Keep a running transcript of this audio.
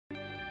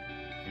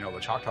You know, the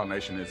Choctaw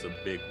Nation is a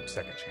big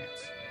second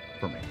chance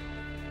for me.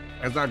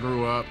 As I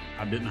grew up,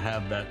 I didn't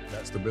have that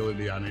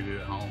stability I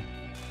needed at home,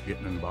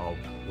 getting involved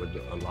with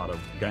a lot of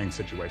gang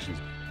situations.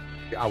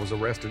 I was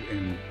arrested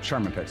in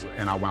Sherman, Texas,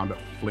 and I wound up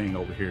fleeing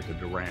over here to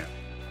Durant.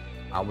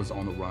 I was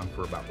on the run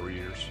for about 3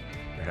 years.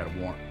 They had a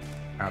warrant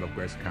out of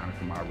Grayson County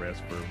for my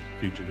arrest for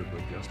fugitive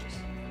of justice.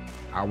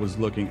 I was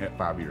looking at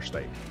 5-year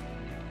state.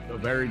 The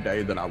very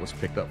day that I was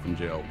picked up from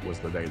jail was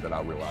the day that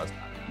I realized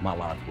my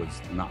life was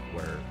not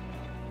where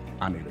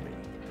I need to be.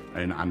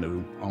 And I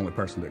knew the only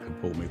person that could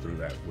pull me through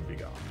that would be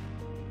God.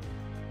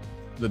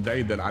 The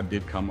day that I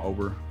did come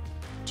over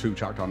to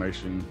Choctaw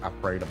Nation, I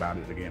prayed about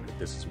it again. If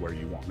this is where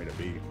you want me to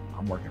be,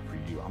 I'm working for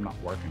you. I'm not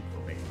working for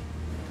me.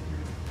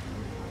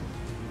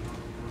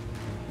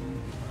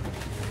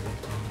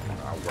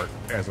 I worked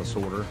as a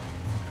sorter.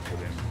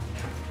 Within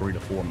 3 to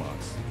 4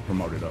 months,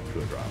 promoted up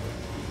to a driver.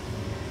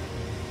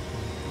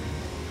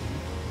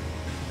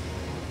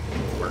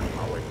 Working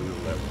my way through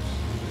the levels,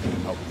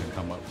 hoping to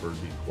come up for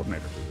the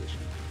coordinator position.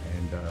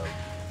 And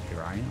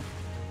here I am.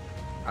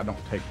 I don't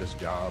take this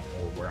job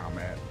or where I'm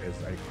at as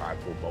a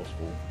prideful,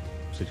 boastful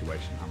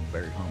situation. I'm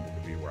very humbled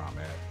to be where I'm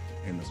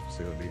at in this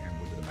facility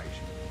and with the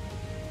nation.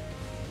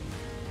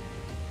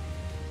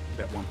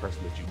 That one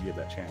person that you give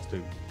that chance to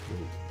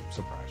will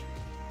surprise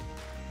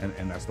you.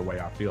 And that's the way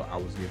I feel. I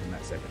was given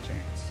that second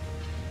chance.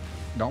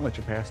 Don't let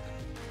your past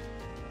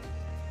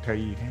tell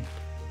you you can't,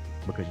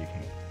 because you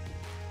can't.